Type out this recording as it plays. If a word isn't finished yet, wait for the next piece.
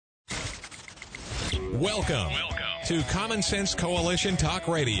Welcome to Common Sense Coalition Talk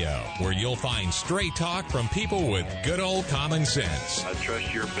Radio, where you'll find straight talk from people with good old common sense. I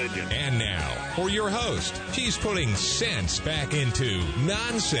trust your opinion. And now, for your host, she's putting sense back into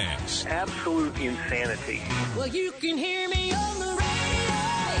nonsense. Absolute insanity. Well, you can hear me on the radio.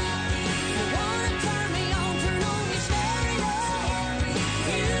 You wanna turn me on, turn on your stereo.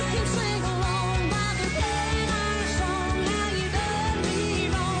 You can sing along while they're playing our song. Now you done me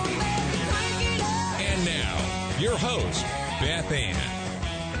wrong, baby, crank it up. And now, your host, Beth Ann.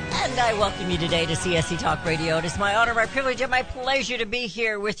 And I welcome you today to CSC Talk Radio. It is my honor, my privilege, and my pleasure to be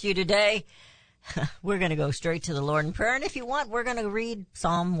here with you today. We're going to go straight to the Lord in prayer, and if you want, we're going to read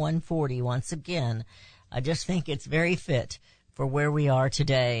Psalm 140 once again. I just think it's very fit for where we are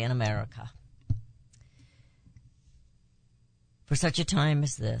today in America. For such a time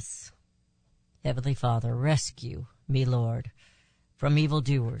as this, Heavenly Father, rescue me, Lord, from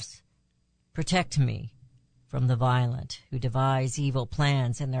evildoers. Protect me from the violent who devise evil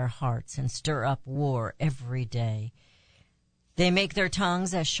plans in their hearts and stir up war every day. They make their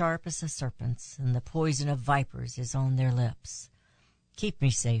tongues as sharp as a serpent's, and the poison of vipers is on their lips. Keep me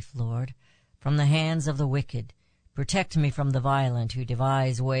safe, Lord, from the hands of the wicked. Protect me from the violent who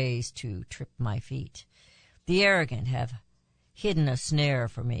devise ways to trip my feet. The arrogant have hidden a snare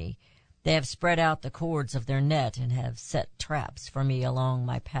for me. They have spread out the cords of their net and have set traps for me along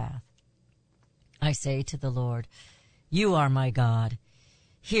my path. I say to the Lord, you are my God.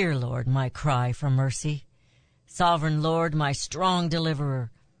 Hear, Lord, my cry for mercy. Sovereign Lord, my strong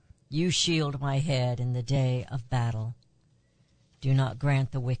deliverer, you shield my head in the day of battle. Do not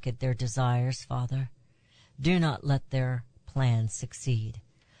grant the wicked their desires, Father. Do not let their plans succeed.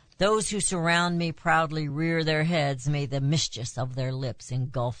 Those who surround me proudly rear their heads. May the mischief of their lips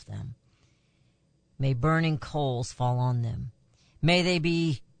engulf them. May burning coals fall on them. May they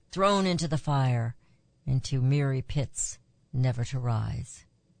be thrown into the fire, into miry pits, never to rise.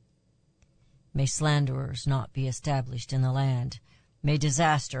 May slanderers not be established in the land. May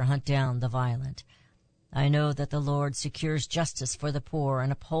disaster hunt down the violent. I know that the Lord secures justice for the poor and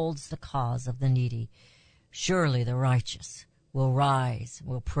upholds the cause of the needy. Surely the righteous will rise,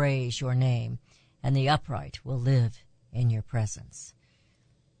 will praise your name, and the upright will live in your presence.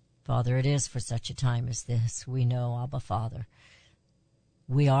 Father, it is for such a time as this. We know, Abba Father,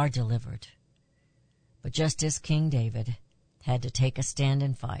 we are delivered. But just as King David had to take a stand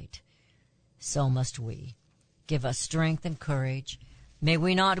and fight, so must we. Give us strength and courage. May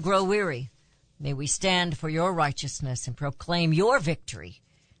we not grow weary. May we stand for your righteousness and proclaim your victory.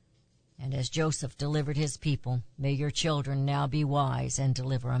 And as Joseph delivered his people, may your children now be wise and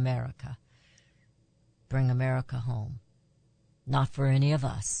deliver America. Bring America home, not for any of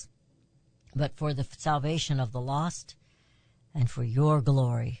us, but for the salvation of the lost and for your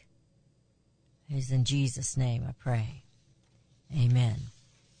glory. It is in Jesus' name I pray. Amen.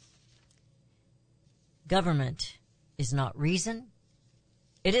 Government is not reason.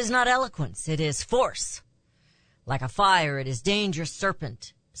 It is not eloquence. It is force. Like a fire, it is dangerous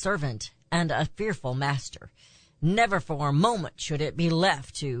servant, and a fearful master. Never for a moment should it be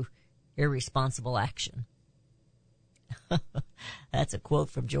left to irresponsible action. That's a quote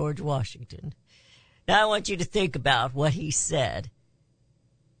from George Washington. Now I want you to think about what he said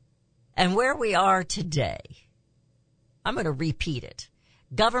and where we are today. I'm going to repeat it.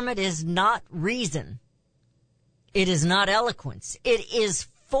 Government is not reason. It is not eloquence. It is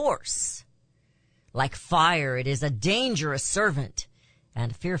force. Like fire, it is a dangerous servant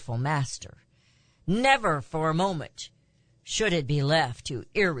and fearful master. Never for a moment should it be left to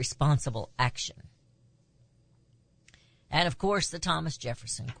irresponsible action. And of course, the Thomas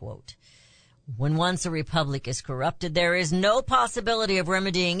Jefferson quote. When once a republic is corrupted, there is no possibility of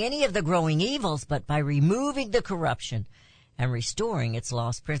remedying any of the growing evils but by removing the corruption and restoring its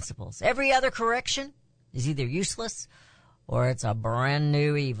lost principles. Every other correction is either useless or it's a brand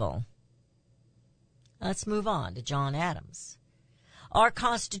new evil. Let's move on to John Adams. Our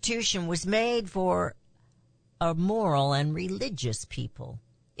Constitution was made for a moral and religious people.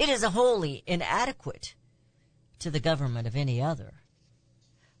 It is wholly inadequate to the government of any other.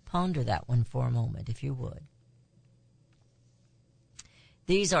 Ponder that one for a moment, if you would.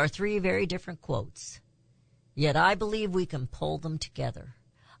 These are three very different quotes, yet I believe we can pull them together.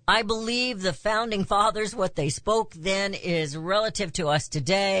 I believe the Founding Fathers, what they spoke then, is relative to us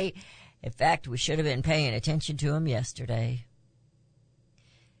today. In fact, we should have been paying attention to them yesterday.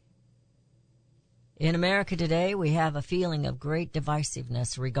 In America today, we have a feeling of great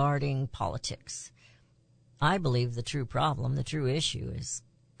divisiveness regarding politics. I believe the true problem, the true issue, is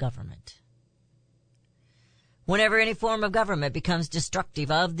government. Whenever any form of government becomes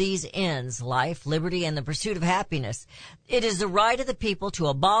destructive of these ends, life, liberty, and the pursuit of happiness, it is the right of the people to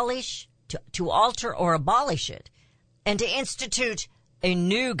abolish, to alter or abolish it, and to institute a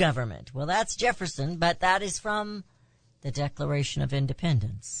new government. Well, that's Jefferson, but that is from the Declaration of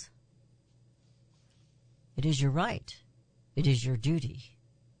Independence. It is your right. It is your duty.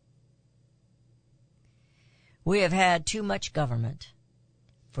 We have had too much government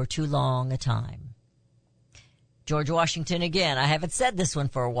for too long a time. George Washington again. I haven't said this one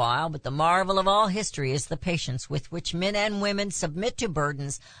for a while, but the marvel of all history is the patience with which men and women submit to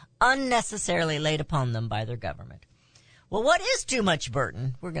burdens unnecessarily laid upon them by their government. Well, what is too much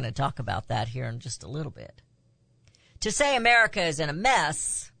burden? We're going to talk about that here in just a little bit. To say America is in a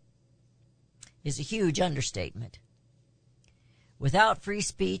mess is a huge understatement. Without free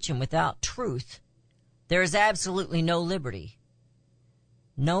speech and without truth, there is absolutely no liberty.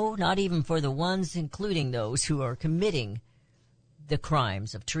 No, not even for the ones, including those who are committing the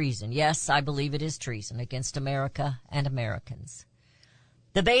crimes of treason. Yes, I believe it is treason against America and Americans.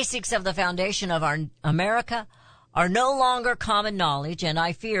 The basics of the foundation of our America are no longer common knowledge, and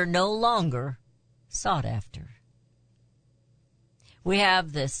I fear no longer sought after. We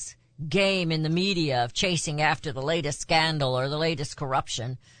have this game in the media of chasing after the latest scandal or the latest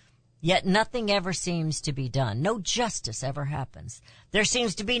corruption, yet nothing ever seems to be done. No justice ever happens. There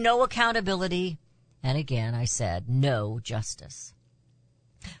seems to be no accountability, and again I said, no justice.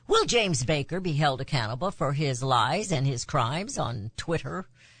 Will James Baker be held accountable for his lies and his crimes on Twitter?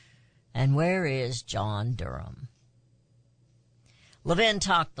 And where is John Durham? Levin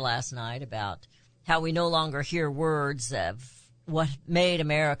talked last night about how we no longer hear words of what made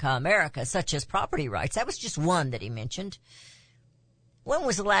America America, such as property rights. That was just one that he mentioned. When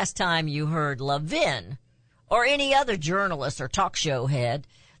was the last time you heard Levin or any other journalist or talk show head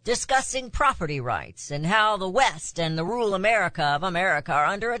discussing property rights and how the West and the rural America of America are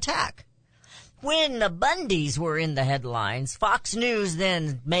under attack? When the Bundys were in the headlines, Fox News,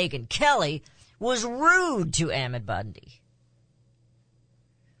 then Megyn Kelly, was rude to Ahmed Bundy.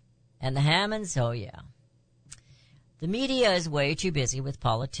 And the Hammonds, oh yeah. The media is way too busy with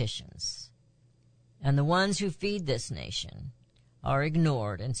politicians. And the ones who feed this nation are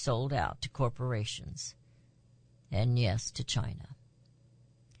ignored and sold out to corporations. And yes, to China.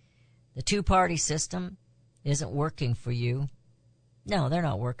 The two-party system isn't working for you. No, they're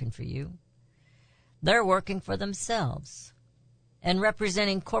not working for you. They're working for themselves and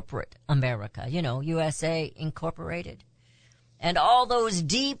representing corporate America, USA Incorporated. And all those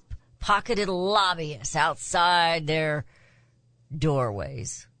deep-pocketed lobbyists outside their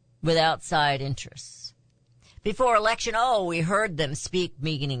doorways with outside interests. Before election, we heard them speak,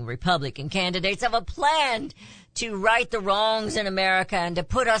 meaning Republican candidates, of a plan to right the wrongs in America and to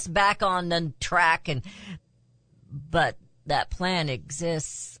put us back on the track. But that plan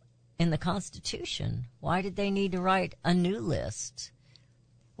exists in the Constitution. Why did they need to write a new list?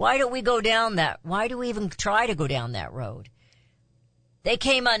 Why don't we go down that? Why do we even try to go down that road? They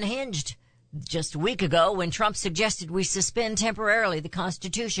came unhinged just a week ago when Trump suggested we suspend temporarily the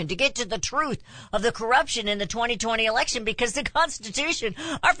Constitution to get to the truth of the corruption in the 2020 election, because the Constitution,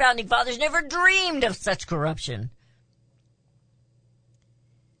 our founding fathers never dreamed of such corruption.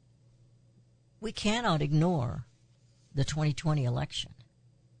 We cannot ignore the 2020 election.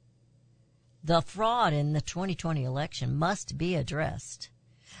 The fraud in the 2020 election must be addressed.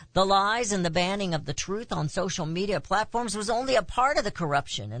 The lies and the banning of the truth on social media platforms was only a part of the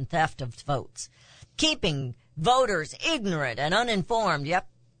corruption and theft of votes. Keeping voters ignorant and uninformed, yep,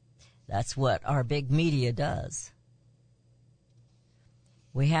 that's what our big media does.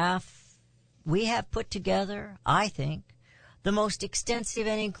 We have put together, I think, the most extensive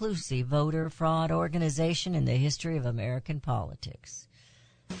and inclusive voter fraud organization in the history of American politics.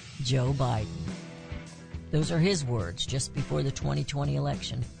 Joe Biden. Those are his words just before the 2020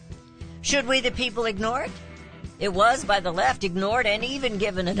 election. Should we, the people, ignore it? It was, by the left, ignored and even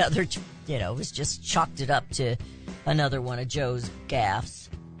given another, it was just chalked it up to another one of Joe's gaffes.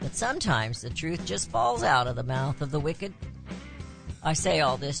 But sometimes the truth just falls out of the mouth of the wicked. I say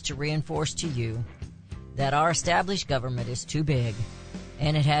all this to reinforce to you that our established government is too big,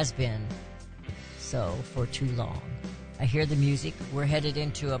 and it has been so for too long. I hear the music. We're headed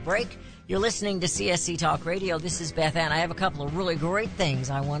into a break. You're listening to CSC Talk Radio. This is Beth Ann. I have a couple of really great things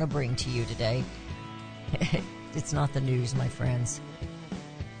I want to bring to you today. It's not the news, my friends.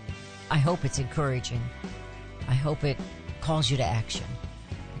 I hope it's encouraging. I hope it calls you to action,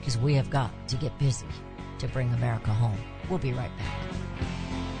 because we have got to get busy to bring America home. We'll be right back.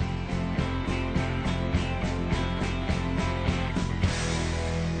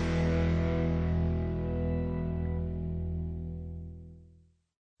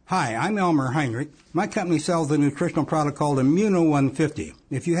 Hi, I'm Elmer Heinrich. My company sells a nutritional product called Immuno 150.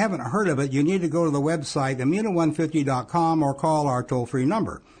 If you haven't heard of it, you need to go to the website immuno150.com or call our toll-free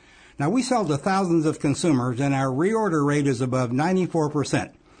number. Now, we sell to thousands of consumers, and our reorder rate is above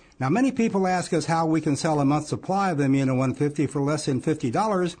 94%. Now, many people ask us how we can sell a month's supply of Immuno 150 for less than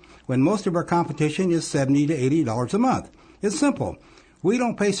 $50 when most of our competition is $70 to $80 a month. It's simple. We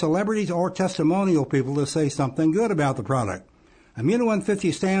don't pay celebrities or testimonial people to say something good about the product. Immuno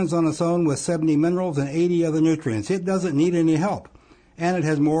 150 stands on its own with 70 minerals and 80 other nutrients. It doesn't need any help, and it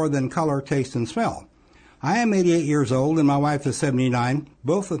has more than color, taste, and smell. I am 88 years old, and my wife is 79,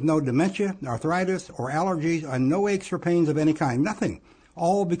 both with no dementia, arthritis, or allergies, and no aches or pains of any kind, nothing,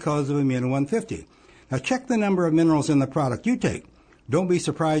 all because of Immuno 150. Now check the number of minerals in the product you take. Don't be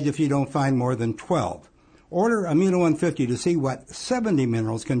surprised if you don't find more than 12. Order Immuno 150 to see what 70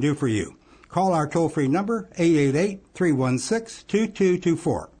 minerals can do for you. Call our toll-free number,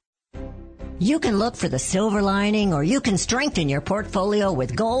 888-316-2224. You can look for the silver lining, or you can strengthen your portfolio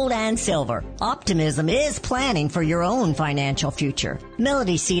with gold and silver. Optimism is planning for your own financial future.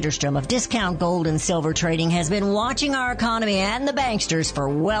 Melody Cedarstrom of Discount Gold and Silver Trading has been watching our economy and the banksters for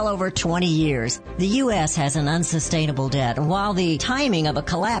well over 20 years. The U.S. has an unsustainable debt, and while the timing of a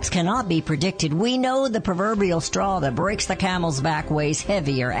collapse cannot be predicted, we know the proverbial straw that breaks the camel's back weighs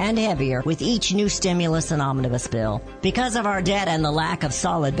heavier and heavier with each new stimulus and omnibus bill. Because of our debt and the lack of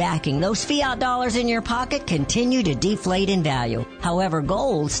solid backing, those fiat dollars in your pocket continue to deflate in value. However,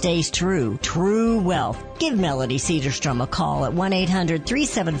 gold stays true wealth. Give Melody Cedarstrom a call at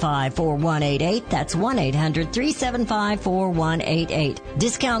 1-800-375-4188. That's 1-800-375-4188.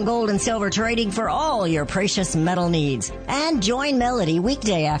 Discount Gold and Silver Trading for all your precious metal needs. And join Melody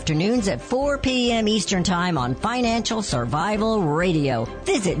weekday afternoons at 4 p.m. Eastern Time on Financial Survival Radio.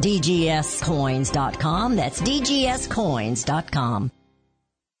 Visit dgscoins.com. That's dgscoins.com.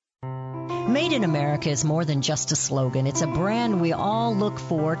 Made in America is more than just a slogan. It's a brand we all look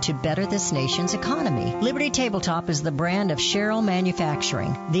for to better this nation's economy. Liberty Tabletop is the brand of Sherrill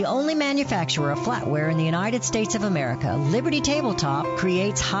Manufacturing, the only manufacturer of flatware in the United States of America. Liberty Tabletop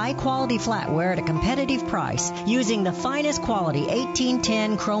creates high-quality flatware at a competitive price using the finest quality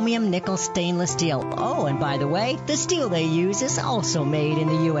 1810 chromium nickel stainless steel. Oh, and by the way, the steel they use is also made in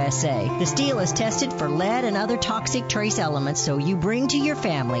the USA. The steel is tested for lead and other toxic trace elements, so you bring to your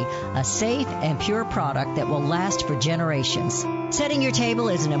family a safe and pure product that will last for generations. Setting your table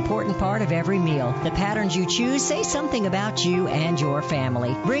is an important part of every meal. The patterns you choose say something about you and your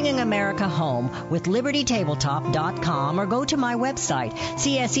family. Bringing America home with LibertyTabletop.com, or go to my website,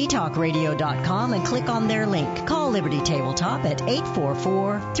 CSETalkRadio.com, and click on their link. Call Liberty Tabletop at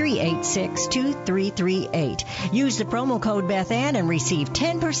 844-386-2338. Use the promo code BethAnn and receive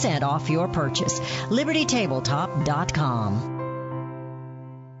 10% off your purchase. LibertyTabletop.com.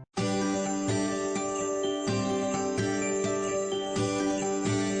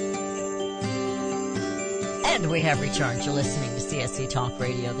 And we have returned. You're listening to CSC Talk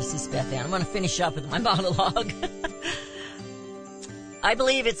Radio. This is Beth Ann. I'm going to finish up with my monologue. I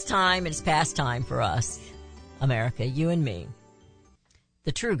believe it's past time for us, America, you and me,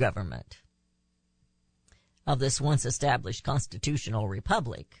 the true government of this once established constitutional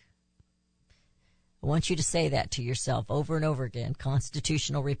republic. I want you to say that to yourself over and over again.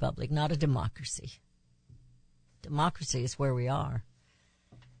 Constitutional republic, not a democracy. Democracy is where we are.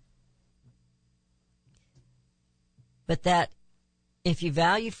 But that if you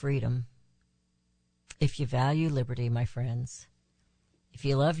value freedom, if you value liberty, my friends, if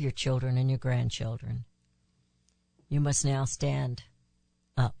you love your children and your grandchildren, you must now stand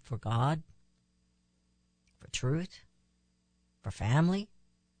up for God, for truth, for family,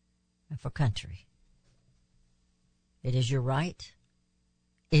 and for country. It is your right,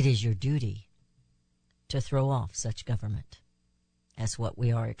 it is your duty to throw off such government as what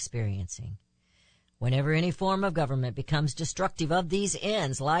we are experiencing. Whenever any form of government becomes destructive of these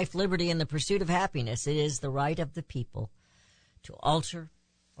ends, life, liberty, and the pursuit of happiness, it is the right of the people to alter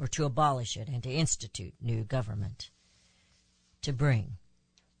or to abolish it and to institute new government to bring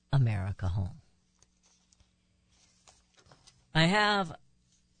America home. I have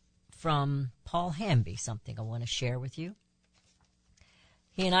from Paul Hamby something I want to share with you.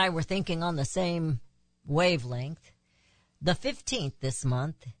 He and I were thinking on the same wavelength. The 15th this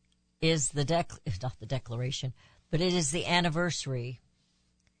month is not the declaration, but it is the anniversary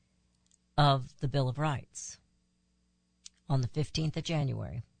of the Bill of Rights. On the 15th of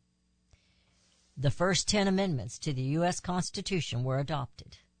January, the first 10 amendments to the U.S. Constitution were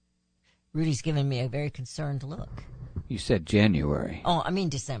adopted. Rudy's giving me a very concerned look. You said January. Oh, I mean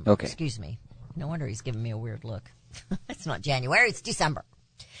December. Okay. Excuse me. No wonder he's giving me a weird look. It's not January, it's December.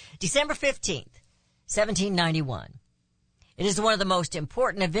 December 15th, 1791. It is one of the most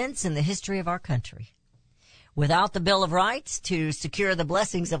important events in the history of our country. Without the Bill of Rights to secure the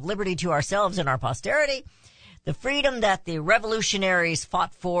blessings of liberty to ourselves and our posterity, the freedom that the revolutionaries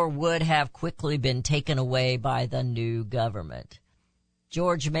fought for would have quickly been taken away by the new government.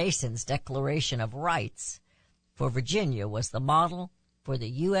 George Mason's Declaration of Rights for Virginia was the model for the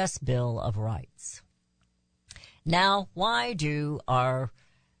U.S. Bill of Rights. Now, why do our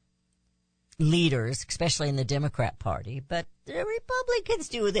leaders, especially in the Democrat Party, but the Republicans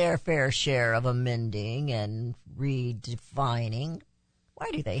do their fair share of amending and redefining,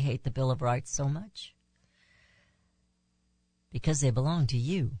 why do they hate the Bill of Rights so much? Because they belong to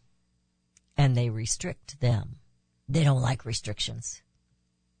you, and they restrict them. They don't like restrictions.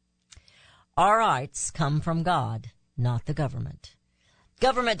 Our rights come from God, not the government.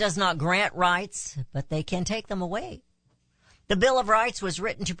 Government does not grant rights, but they can take them away. The Bill of Rights was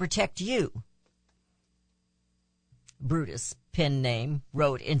written to protect you. Brutus, pen name,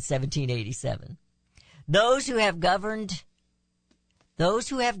 wrote in 1787. Those who have governed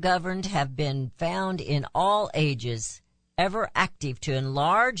have been found in all ages, ever active to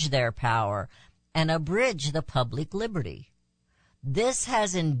enlarge their power and abridge the public liberty. This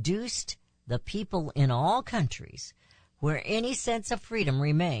has induced the people in all countries, where any sense of freedom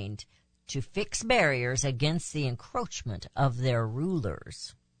remained, to fix barriers against the encroachment of their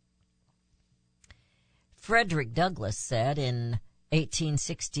rulers. Frederick Douglass said in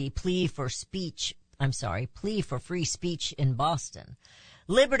 1860, plea for free speech in Boston,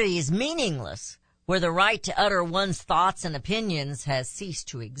 liberty is meaningless where the right to utter one's thoughts and opinions has ceased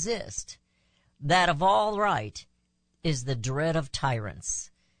to exist. That of all right is the dread of tyrants.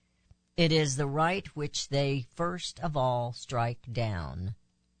 It is the right which they first of all strike down.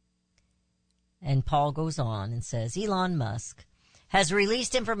 And Paul goes on and says, Elon Musk has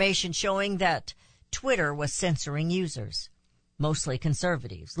released information showing that Twitter was censoring users, mostly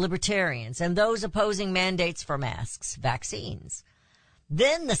conservatives, libertarians, and those opposing mandates for masks, vaccines.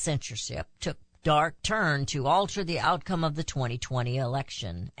 Then the censorship took dark turn to alter the outcome of the 2020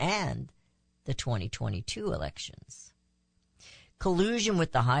 election and the 2022 elections. Collusion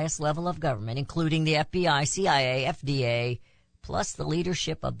with the highest level of government, including the FBI, CIA, FDA, plus the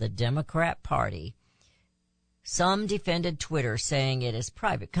leadership of the Democrat Party. Some defended Twitter, saying it is a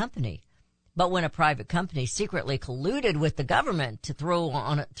private company. But when a private company secretly colluded with the government to throw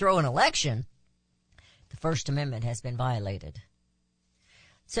an election, the First Amendment has been violated.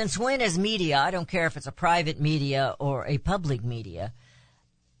 Since when is media, I don't care if it's a private media or a public media,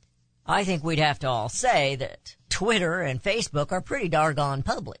 I think we'd have to all say that Twitter and Facebook are pretty doggone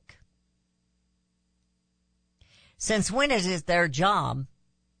public. Since when is it their job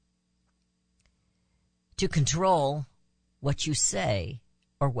to control what you say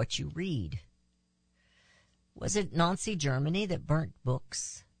or what you read? Was it Nazi Germany that burnt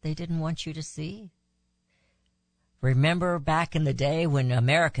books they didn't want you to see? Remember back in the day when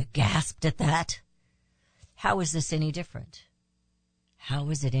America gasped at that? How is this any different? How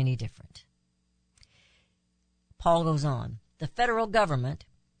is it any different? Paul goes on. The federal government,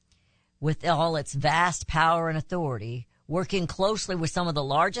 with all its vast power and authority, working closely with some of the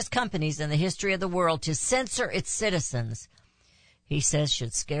largest companies in the history of the world to censor its citizens, he says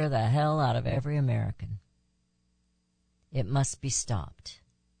should scare the hell out of every American. It must be stopped.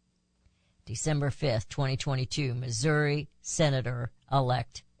 December 5th, 2022, Missouri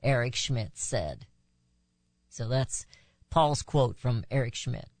Senator-elect Eric Schmidt said. So that's Paul's quote from Eric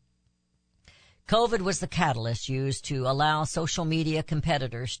Schmidt. COVID was the catalyst used to allow social media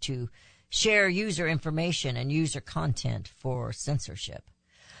competitors to share user information and user content for censorship.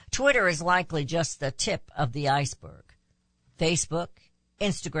 Twitter is likely just the tip of the iceberg. Facebook,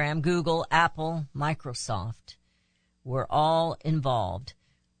 Instagram, Google, Apple, Microsoft were all involved.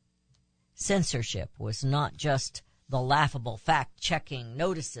 Censorship was not just the laughable fact-checking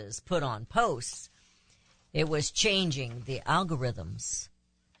notices put on posts. It was changing the algorithms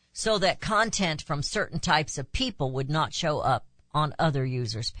so that content from certain types of people would not show up on other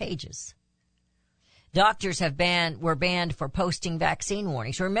users' pages. Doctors were banned for posting vaccine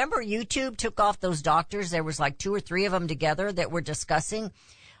warnings. Remember, YouTube took off those doctors. There was like 2 or 3 of them together that were discussing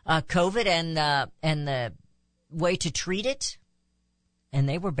COVID and the way to treat it, and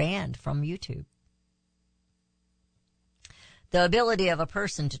they were banned from YouTube. The ability of a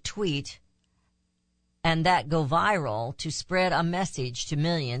person to tweet and that go viral to spread a message to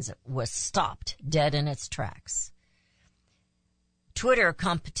millions was stopped dead in its tracks. Twitter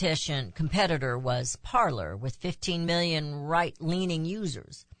competitor was Parler with 15 million right-leaning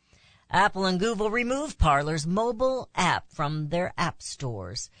users. Apple and Google removed Parler's mobile app from their app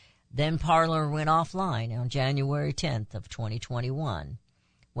stores. Then Parler went offline on January 10th of 2021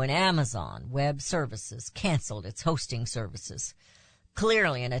 when Amazon Web Services canceled its hosting services,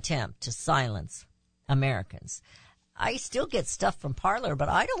 clearly an attempt to silence Americans. I still get stuff from Parler, but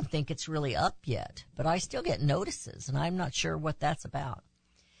I don't think it's really up yet. But I still get notices, and I'm not sure what that's about.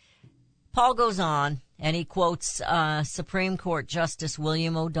 Paul goes on, and he quotes Supreme Court Justice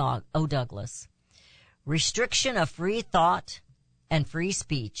William O. Douglas. Restriction of free thought and free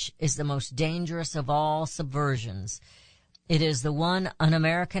speech is the most dangerous of all subversions. It is the one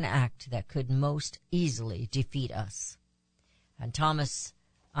un-American act that could most easily defeat us. And James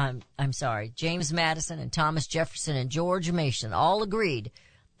Madison and Thomas Jefferson and George Mason all agreed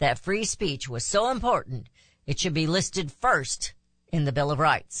that free speech was so important it should be listed first in the Bill of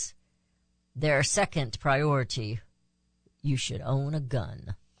Rights. Their second priority, you should own a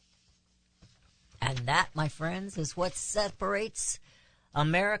gun. And that, my friends, is what separates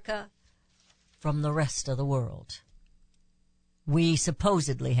America from the rest of the world. We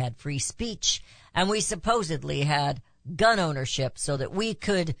supposedly had free speech, and we supposedly had gun ownership so that we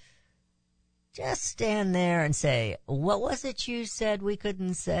could just stand there and say, what was it you said we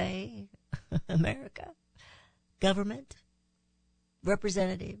couldn't say? America? Government?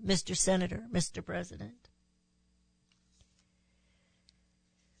 Representative? Mr. Senator? Mr. President?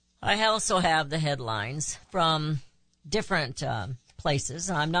 I also have the headlines from different places.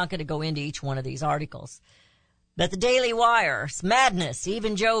 I'm not going to go into each one of these articles. But the Daily Wire's madness,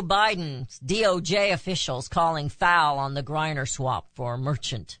 even Joe Biden's DOJ officials calling foul on the Griner swap for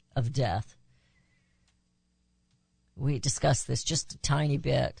merchant of death. We discussed this just a tiny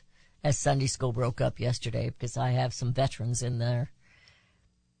bit as Sunday school broke up yesterday because I have some veterans in there.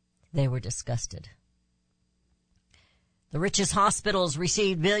 They were disgusted. The richest hospitals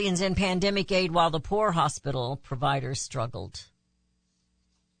received billions in pandemic aid while the poor hospital providers struggled.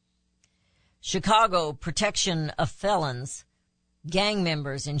 Chicago protection of felons. Gang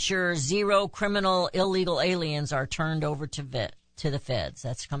members ensure zero criminal illegal aliens are turned over to the feds.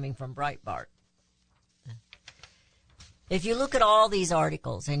 That's coming from Breitbart. If you look at all these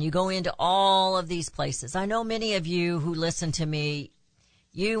articles and you go into all of these places, I know many of you who listen to me,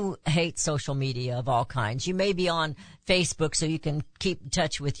 you hate social media of all kinds. You may be on Facebook so you can keep in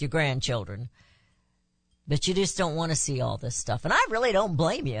touch with your grandchildren. But you just don't want to see all this stuff. And I really don't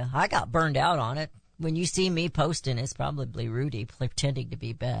blame you. I got burned out on it. When you see me posting, it's probably Rudy pretending to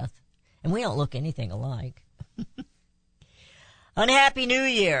be Beth. And we don't look anything alike. Unhappy New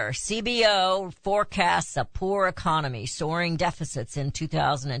Year. CBO forecasts a poor economy, soaring deficits in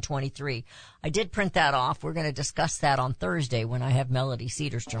 2023. I did print that off. We're going to discuss that on Thursday when I have Melody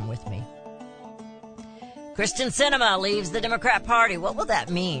Cedarstrom with me. Kristen Sinema leaves the Democrat Party. What will that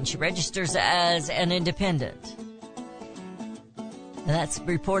mean? She registers as an independent. And that's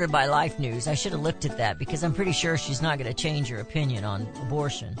reported by Life News. I should have looked at that because I'm pretty sure she's not going to change her opinion on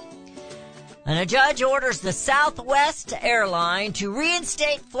abortion. And a judge orders the Southwest airline to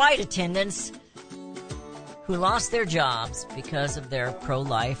reinstate flight attendants who lost their jobs because of their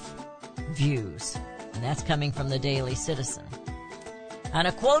pro-life views. And that's coming from the Daily Citizen. And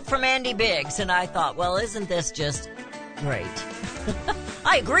a quote from Andy Biggs, and I thought, well, isn't this just great?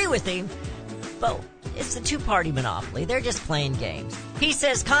 I agree with him, but it's a two-party monopoly. They're just playing games. He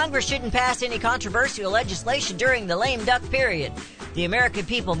says Congress shouldn't pass any controversial legislation during the lame duck period. The American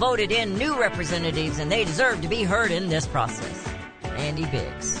people voted in new representatives, and they deserve to be heard in this process. Andy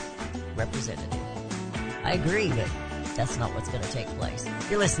Biggs, representative. I agree, but that's not what's going to take place.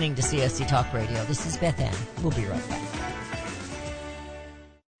 You're listening to CSC Talk Radio. This is Beth Ann. We'll be right back.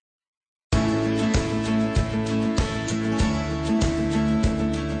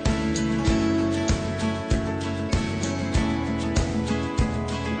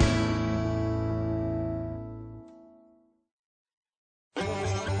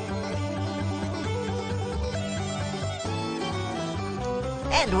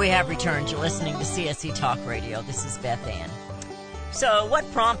 And we have returned. You're listening to CSC Talk Radio. This is Beth Ann. So what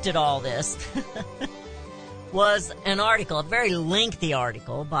prompted all this was an article, a very lengthy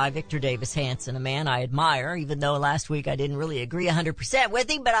article by Victor Davis Hanson, a man I admire, even though last week I didn't really agree 100% with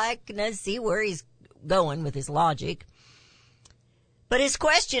him, but I can see where he's going with his logic. But his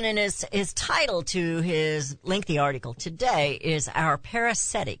question and his title to his lengthy article today is Our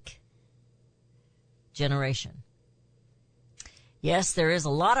Parasitic Generation. Yes, there is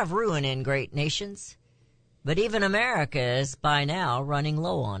a lot of ruin in great nations, but even America is by now running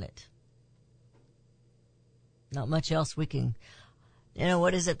low on it. Not much else we can,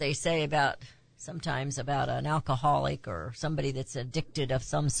 what is it they say sometimes about an alcoholic or somebody that's addicted of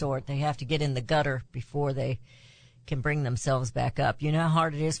some sort? They have to get in the gutter before they can bring themselves back up. You know how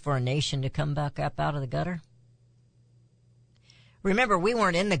hard it is for a nation to come back up out of the gutter? Remember, we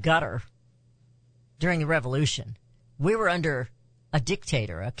weren't in the gutter during the revolution. We were under a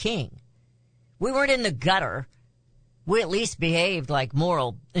dictator, a king. We weren't in the gutter. We at least behaved like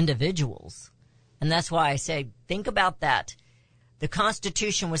moral individuals. And that's why I say, think about that. The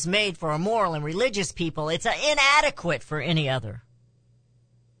Constitution was made for a moral and religious people. It's inadequate for any other.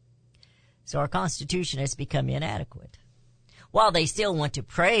 So our Constitution has become inadequate. While they still want to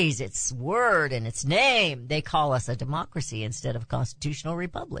praise its word and its name, they call us a democracy instead of a constitutional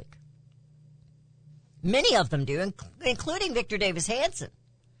republic. Many of them do, including Victor Davis Hanson.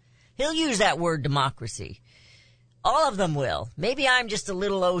 He'll use that word democracy. All of them will. Maybe I'm just a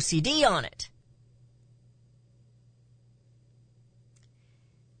little OCD on it.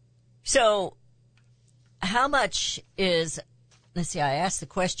 So, how much is, let's see, I asked the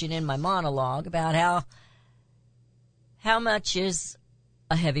question in my monologue about how much is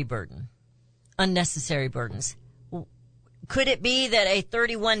a heavy burden, unnecessary burdens. Could it be that a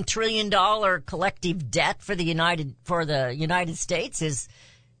 $31 trillion collective debt for the United States has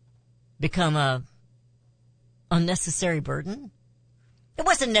become a unnecessary burden? It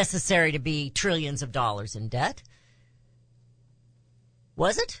wasn't necessary to be trillions of dollars in debt.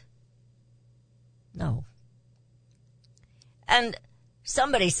 Was it? No. And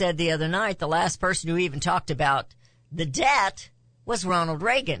somebody said the other night, the last person who even talked about the debt was Ronald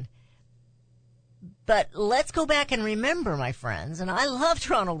Reagan. But let's go back and remember, my friends, and I loved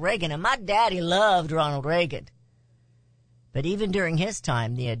Ronald Reagan, and my daddy loved Ronald Reagan. But even during his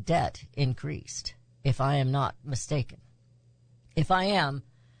time, the debt increased, if I am not mistaken. If I am,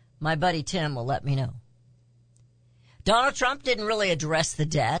 my buddy Tim will let me know. Donald Trump didn't really address the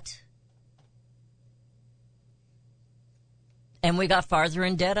debt. And we got farther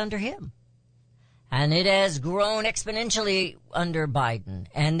in debt under him. And it has grown exponentially under Biden.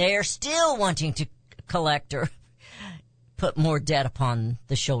 And they're still wanting to collect or put more debt upon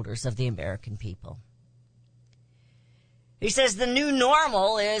the shoulders of the American people. He says the new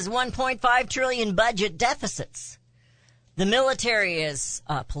normal is 1.5 trillion budget deficits. The military is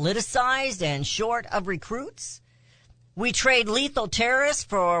politicized and short of recruits. We trade lethal terrorists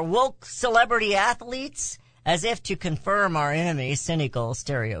for woke celebrity athletes as if to confirm our enemy's cynical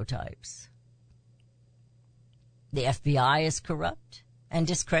stereotypes. The FBI is corrupt and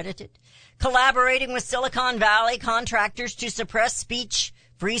discredited, collaborating with Silicon Valley contractors to suppress speech,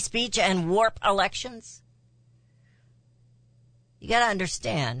 free speech, and warp elections. You got to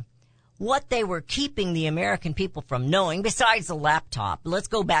understand what they were keeping the American people from knowing, besides the laptop. Let's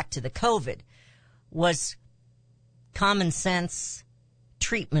go back to the COVID, was common sense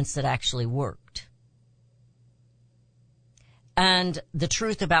treatments that actually worked. And the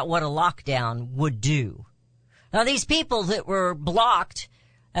truth about what a lockdown would do. Now, these people that were blocked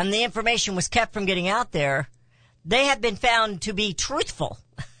and the information was kept from getting out there, they have been found to be truthful.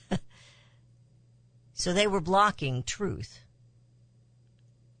 So they were blocking truth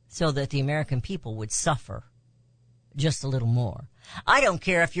so that the American people would suffer just a little more. I don't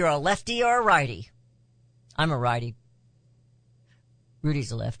care if you're a lefty or a righty. I'm a righty.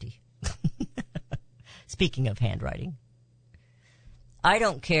 Rudy's a lefty. Speaking of handwriting. I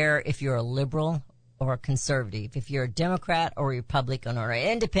don't care if you're a liberal or a conservative, if you're a Democrat or a Republican or an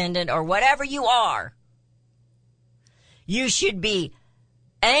independent or whatever you are. You should be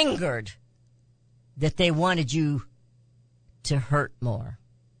angered that they wanted you to hurt more.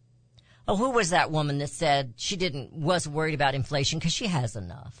 Oh, who was that woman that said she wasn't worried about inflation because she has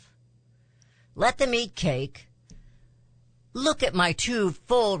enough? Let them eat cake. Look at my 2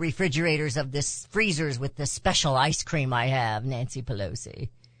 full refrigerators of this freezers with this special ice cream I have, Nancy Pelosi.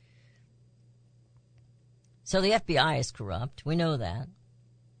 So the FBI is corrupt. We know that.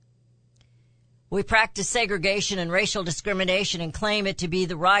 We practice segregation and racial discrimination and claim it to be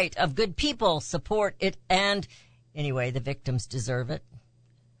the right of good people, support it, and anyway, the victims deserve it.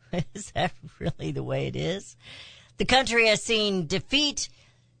 Is that really the way it is? The country has seen defeat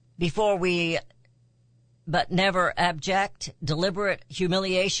before but never abject, deliberate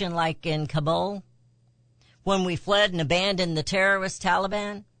humiliation like in Kabul, when we fled and abandoned the terrorist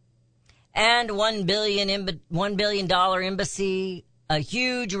Taliban, and $1 billion embassy, a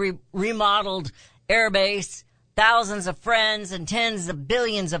huge remodeled airbase, thousands of friends, and tens of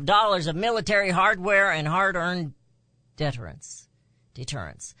billions of dollars of military hardware and hard-earned deterrence.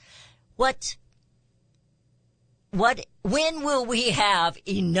 When will we have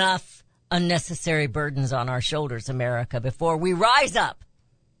enough unnecessary burdens on our shoulders, America, before we rise up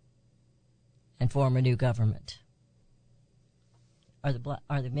and form a new government? Are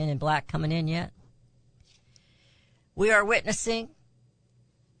the men in black coming in yet? We are witnessing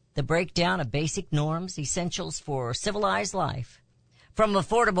the breakdown of basic norms, essentials for civilized life, from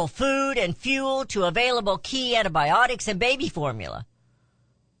affordable food and fuel to available key antibiotics and baby formula.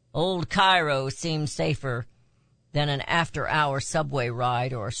 Old Cairo seems safer than an after-hour subway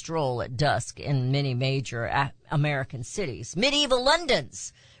ride or a stroll at dusk in many major American cities. Medieval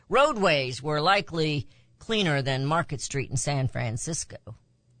London's roadways were likely cleaner than Market Street in San Francisco.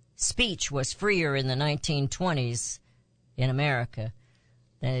 Speech was freer in the 1920s in America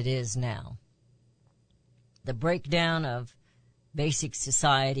than it is now. The breakdown of basic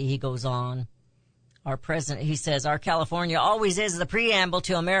society, he goes on. Our president, he says, our California always is the preamble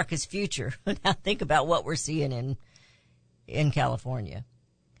to America's future. Now think about what we're seeing in California.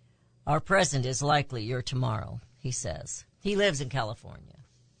 Our present is likely your tomorrow, he says. He lives in California.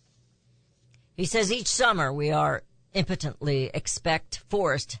 He says each summer we are impotently expect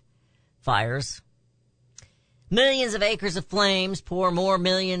forest fires. Millions of acres of flames pour more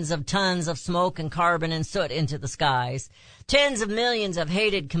millions of tons of smoke and carbon and soot into the skies. Tens of millions of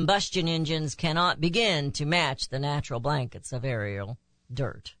hated combustion engines cannot begin to match the natural blankets of aerial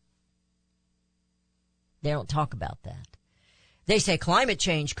dirt. They don't talk about that. They say climate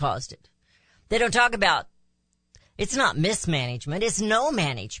change caused it. They don't talk about, it's not mismanagement, it's no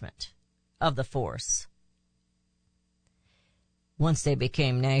management of the forests. Once they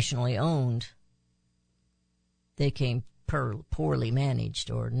became nationally owned, they came poorly managed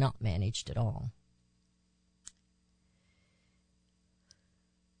or not managed at all.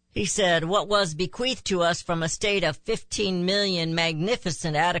 He said, what was bequeathed to us from a state of 15 million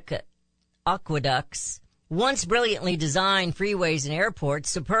magnificent aqueducts, once brilliantly designed freeways and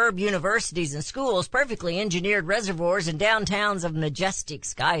airports, superb universities and schools, perfectly engineered reservoirs and downtowns of majestic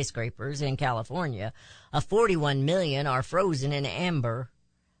skyscrapers in California, of 41 million are frozen in amber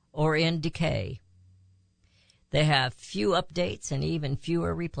or in decay. They have few updates and even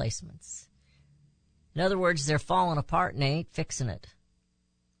fewer replacements. In other words, they're falling apart and they ain't fixing it.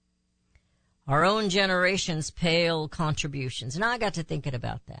 Our own generation's pale contributions. And I got to thinking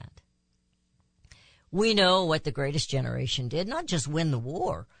about that. We know what the greatest generation did, not just win the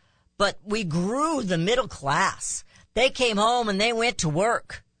war, but we grew the middle class. They came home and they went to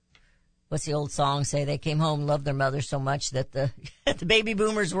work. What's the old song say? They came home and loved their mother so much that the baby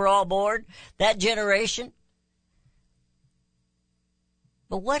boomers were all bored. That generation.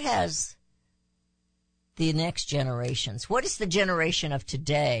 But what has the next generations, what is the generation of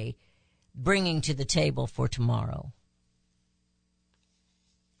today bringing to the table for tomorrow?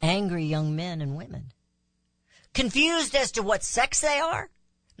 Angry young men and women. Confused as to what sex they are?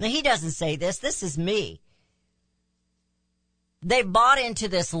 Now, he doesn't say this. This is me. They've bought into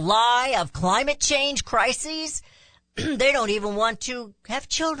this lie of climate change crises. They don't even want to have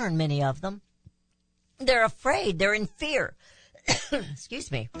children, many of them. They're afraid. They're in fear.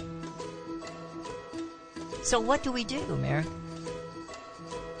 Excuse me. So what do we do, America?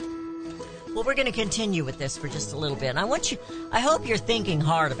 Well, we're going to continue with this for just a little bit. And I hope you're thinking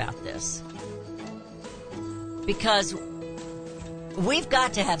hard about this. Because we've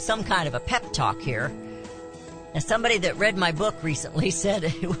got to have some kind of a pep talk here. And somebody that read my book recently said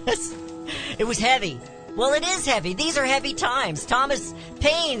it was heavy. Well, it is heavy. These are heavy times. Thomas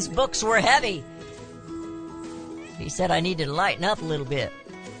Paine's books were heavy. He said I needed to lighten up a little bit.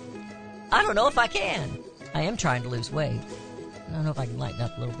 I don't know if I can. I am trying to lose weight. I don't know if I can lighten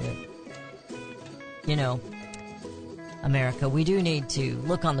up a little bit. You know, America, we do need to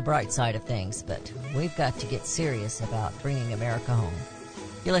look on the bright side of things, but we've got to get serious about bringing America home.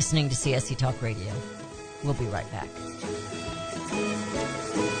 You're listening to CSC Talk Radio. We'll be right back.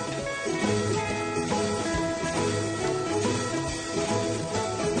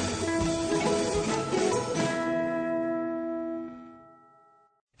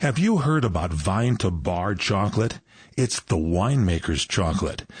 Have you heard about Vine to Bar chocolate? It's the winemaker's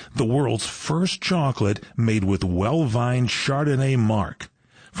chocolate, the world's first chocolate made with well-vined Chardonnay marc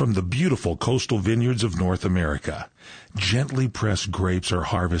from the beautiful coastal vineyards of North America. Gently pressed grapes are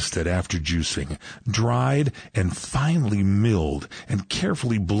harvested after juicing, dried and finely milled and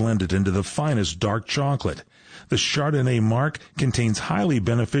carefully blended into the finest dark chocolate. The Chardonnay marc contains highly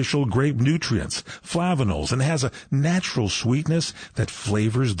beneficial grape nutrients, flavonols, and has a natural sweetness that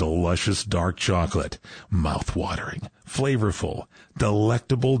flavors the luscious dark chocolate. Mouth-watering, flavorful,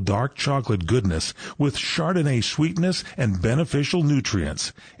 delectable dark chocolate goodness with Chardonnay sweetness and beneficial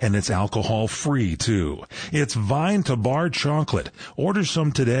nutrients. And it's alcohol-free, too. It's Vine to Bar chocolate. Order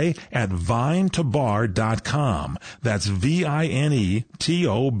some today at vinetobar.com. That's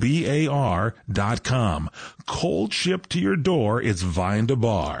VINETOBAR.com. Cold shipped to your door, it's Vine to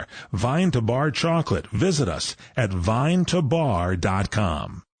Bar. Vine to Bar chocolate. Visit us at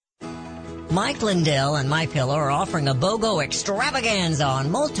vinetobar.com. Mike Lindell and MyPillow are offering a BOGO extravaganza on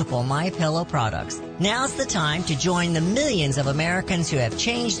multiple MyPillow products. Now's the time to join the millions of Americans who have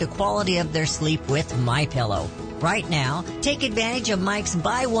changed the quality of their sleep with MyPillow. Right now, take advantage of Mike's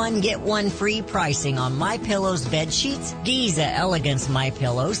buy one, get one free pricing on MyPillow's bed sheets, Giza Elegance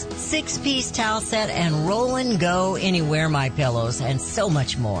MyPillows, 6-piece towel set, and Roll and Go Anywhere MyPillows, and so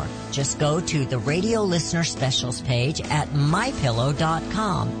much more. Just go to the radio listener specials page at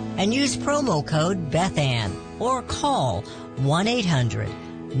MyPillow.com and use promo code BethAnn or call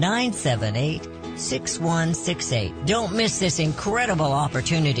 1-800-978-6168. Don't miss this incredible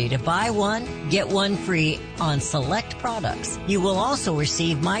opportunity to buy one, get one free on select products. You will also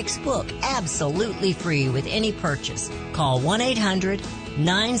receive Mike's book absolutely free with any purchase. Call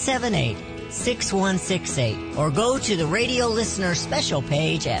 1-800-978-6168 or go to the radio listener special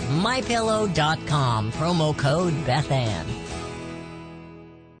page at MyPillow.com. Promo code BethAnn.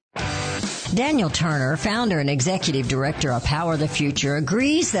 Daniel Turner, founder and executive director of Power the Future,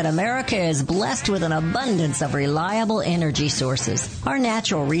 agrees that America is blessed with an abundance of reliable energy sources. Our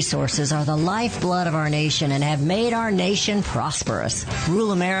natural resources are the lifeblood of our nation and have made our nation prosperous.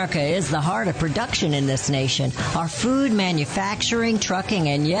 Rural America is the heart of production in this nation. Our food, manufacturing, trucking,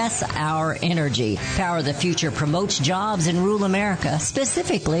 and yes, our energy. Power the Future promotes jobs in rural America,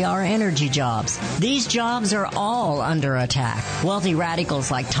 specifically our energy jobs. These jobs are all under attack. Wealthy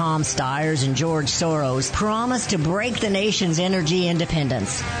radicals like Tom Stiers and George Soros promise to break the nation's energy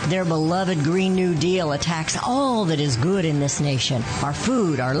independence. Their beloved Green New Deal attacks all that is good in this nation. Our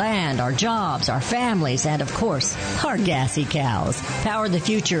food, our land, our jobs, our families, and of course, our gassy cows. Power the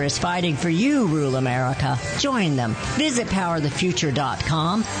Future is fighting for you, rural America. Join them. Visit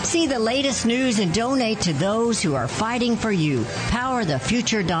PowerTheFuture.com. See the latest news and donate to those who are fighting for you.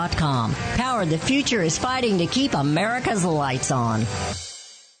 PowerTheFuture.com. Power the Future is fighting to keep America's lights on.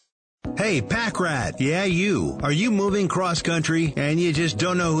 Hey, Pack Rat. Yeah, you. Are you moving cross-country and you just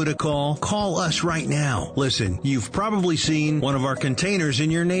don't know who to call? Call us right now. Listen, you've probably seen one of our containers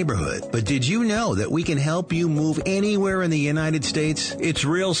in your neighborhood. But did you know that we can help you move anywhere in the United States? It's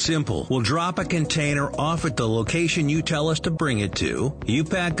real simple. We'll drop a container off at the location you tell us to bring it to. You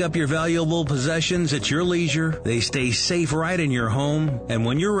pack up your valuable possessions at your leisure. They stay safe right in your home. And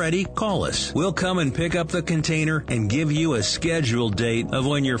when you're ready, call us. We'll come and pick up the container and give you a scheduled date of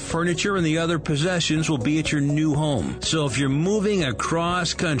when your furniture and the other possessions will be at your new home. So if you're moving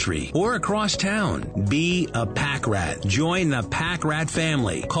across country or across town, be a Pack Rat. Join the Pack Rat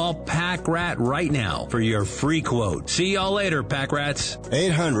family. Call Pack Rat right now for your free quote. See y'all later, Pack Rats.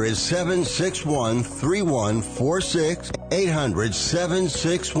 800-761-3146.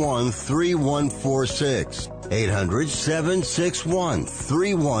 800-761-3146.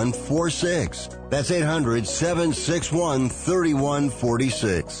 800-761-3146. That's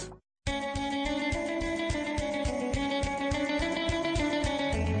 800-761-3146.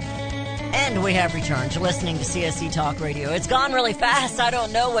 And we have returned to listening to CSC Talk Radio. It's gone really fast. I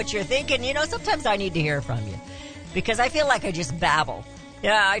don't know what you're thinking. You know, sometimes I need to hear from you because I feel like I just babble.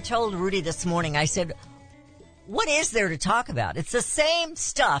 Yeah, I told Rudy this morning, I said, what is there to talk about? It's the same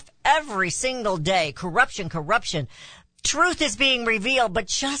stuff every single day. Corruption. Truth is being revealed, but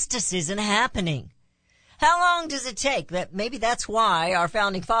justice isn't happening. How long does it take? That maybe that's why our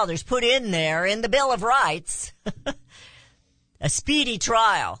founding fathers put in there in the Bill of Rights a speedy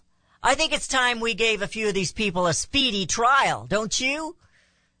trial. I think it's time we gave a few of these people a speedy trial, don't you?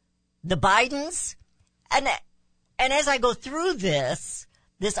 The Bidens? And as I go through this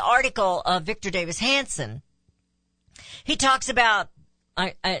article of Victor Davis Hanson, he talks about,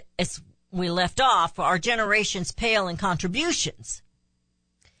 as we left off, our generations pale in contributions.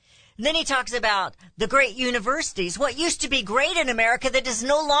 And then he talks about the great universities, what used to be great in America that is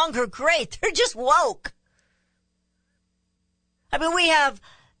no longer great. They're just woke. I mean, we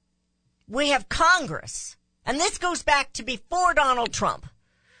have Congress, and this goes back to before Donald Trump.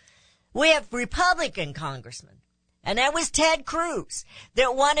 We have Republican congressmen, and that was Ted Cruz,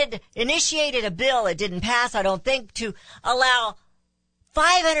 that initiated a bill, it didn't pass, I don't think, to allow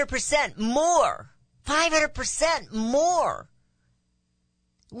 500% more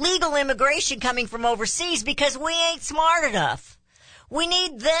legal immigration coming from overseas because we ain't smart enough. We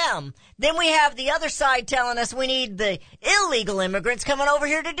need them. Then we have the other side telling us we need the illegal immigrants coming over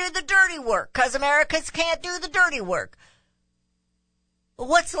here to do the dirty work because Americans can't do the dirty work.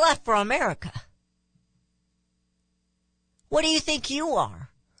 What's left for America? What do you think you are?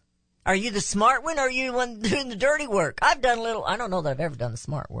 Are you the smart one or are you the one doing the dirty work? I don't know that I've ever done the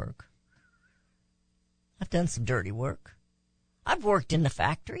smart work. I've done some dirty work. I've worked in the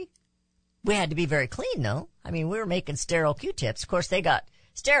factory. We had to be very clean, though. I mean, we were making sterile Q-tips. Of course, they got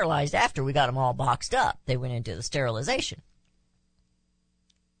sterilized after we got them all boxed up. They went into the sterilization.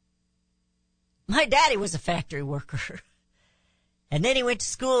 My daddy was a factory worker. And then he went to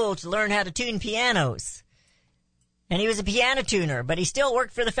school to learn how to tune pianos. And he was a piano tuner, but he still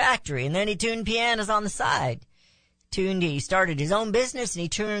worked for the factory. And then he tuned pianos on the side. He started his own business, and he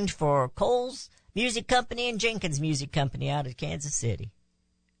tuned for Cole's Music Company and Jenkins Music Company out of Kansas City.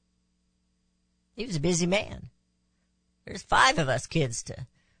 He was a busy man. There's 5 of us kids to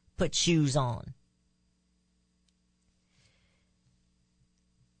put shoes on.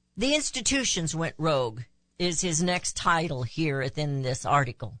 The institutions went rogue is his next title here within this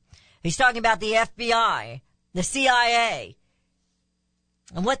article. He's talking about the FBI, the CIA,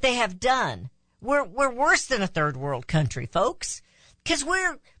 and what they have done. We're worse than a third world country, folks, because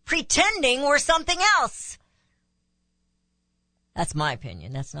we're pretending we're something else. That's my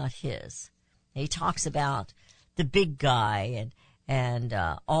opinion. That's not his. He talks about the big guy and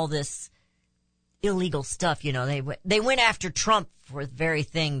all this illegal stuff. You know, they went after Trump for the very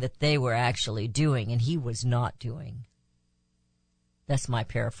thing that they were actually doing, and he was not doing. That's my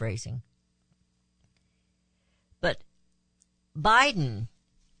paraphrasing. But Biden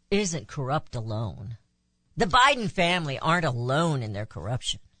isn't corrupt alone. The Biden family aren't alone in their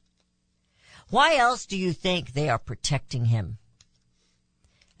corruption. Why else do you think they are protecting him?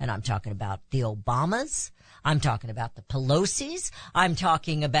 And I'm talking about the Obamas. I'm talking about the Pelosi's. I'm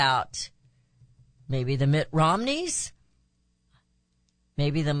talking about maybe the Mitt Romneys.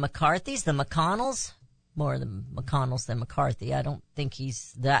 Maybe the McCarthy's, the McConnells. More the McConnells than McCarthy. I don't think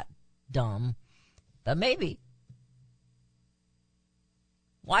he's that dumb. But maybe.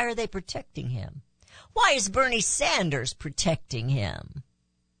 Why are they protecting him? Why is Bernie Sanders protecting him?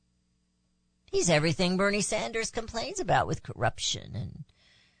 He's everything Bernie Sanders complains about with corruption and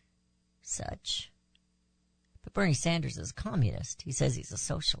such. But Bernie Sanders is a communist. He says he's a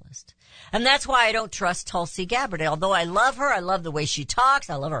socialist. And that's why I don't trust Tulsi Gabbard. Although I love her, I love the way she talks,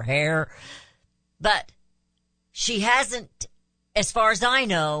 I love her hair. But she hasn't, as far as I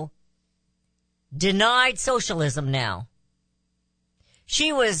know, denied socialism now.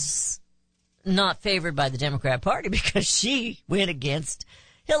 She was not favored by the Democrat Party because she went against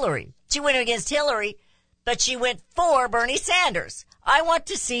Hillary. She went against Hillary, but she went for Bernie Sanders. I want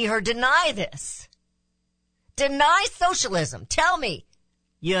to see her deny this. Deny socialism. Tell me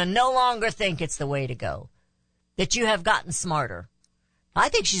you no longer think it's the way to go, that you have gotten smarter. I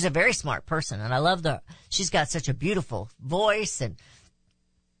think she's a very smart person, and I love she's got such a beautiful voice,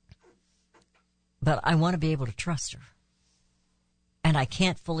 but I want to be able to trust her. And I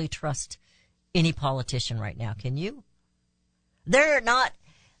can't fully trust any politician right now. Can you? They're not,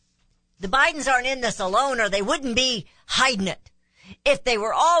 the Bidens aren't in this alone, or they wouldn't be hiding it. If they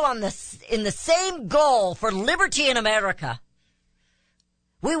were all in the same goal for liberty in America,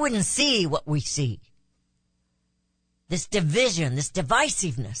 we wouldn't see what we see. This division, this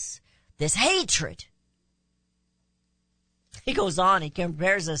divisiveness, this hatred. He goes on, he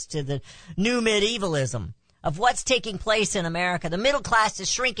compares us to the new medievalism of what's taking place in America. The middle class is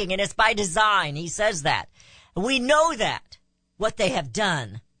shrinking, and it's by design. He says that. We know that, what they have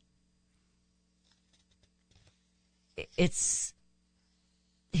done.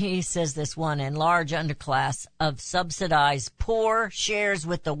 He says this one, and large underclass of subsidized poor shares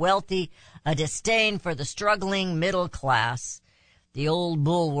with the wealthy a disdain for the struggling middle class, the old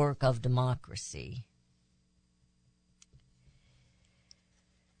bulwark of democracy.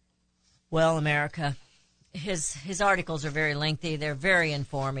 Well, America, his articles are very lengthy. They're very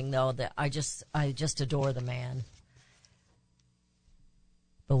informing, though. I just adore the man.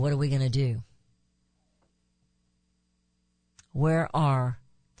 But what are we going to do? Where are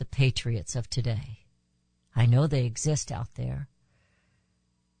the patriots of today? I know they exist out there.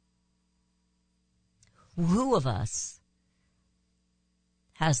 Who of us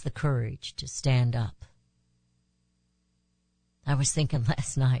has the courage to stand up? I was thinking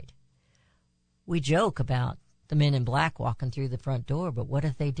last night, we joke about the men in black walking through the front door, but what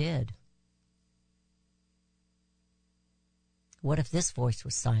if they did? What if this voice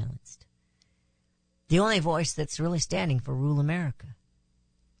was silenced? The only voice that's really standing for Rule America.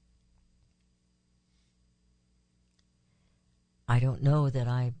 I don't know that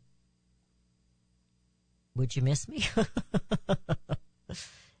I... Would you miss me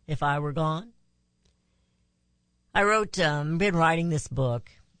if I were gone? I been writing this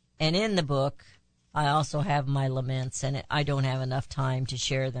book, and in the book, I also have my laments, and I don't have enough time to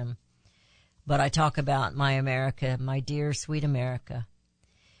share them. But I talk about my America, my dear, sweet America.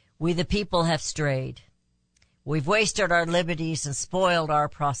 We the people have strayed. We've wasted our liberties and spoiled our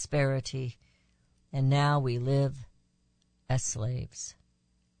prosperity, and now we live as slaves.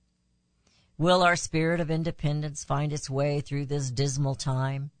 Will our spirit of independence find its way through this dismal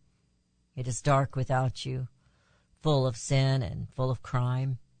time? It is dark without you, full of sin and full of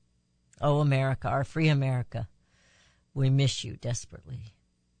crime. Oh, America, our free America, we miss you desperately.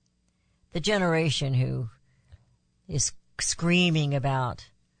 The generation who is screaming about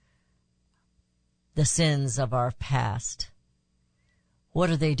the sins of our past, what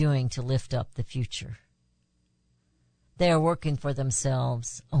are they doing to lift up the future? They are working for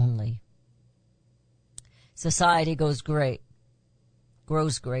themselves only. Society grows great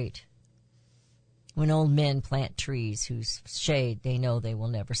when old men plant trees whose shade they know they will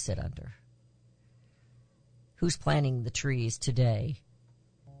never sit under. Who's planting the trees today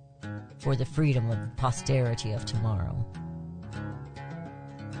for the freedom of the posterity of tomorrow?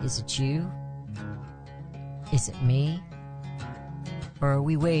 Is it you? Is it me? Or are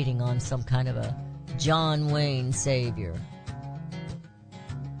we waiting on some kind of a John Wayne savior?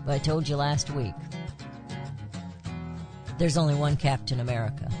 But I told you last week, there's only one Captain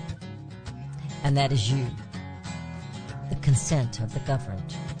America, and that is you. The consent of the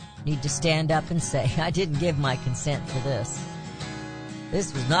governed. Need to stand up and say, I didn't give my consent for this.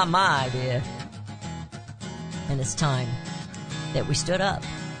 This was not my idea. And it's time that we stood up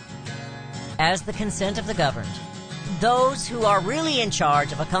as the consent of the governed, those who are really in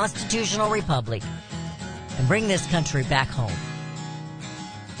charge of a constitutional republic, and bring this country back home.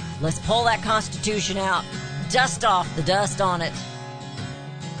 Let's pull that Constitution out, dust off the dust on it,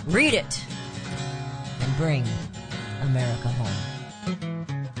 read it, and bring America home.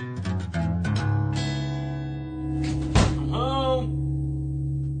 Home.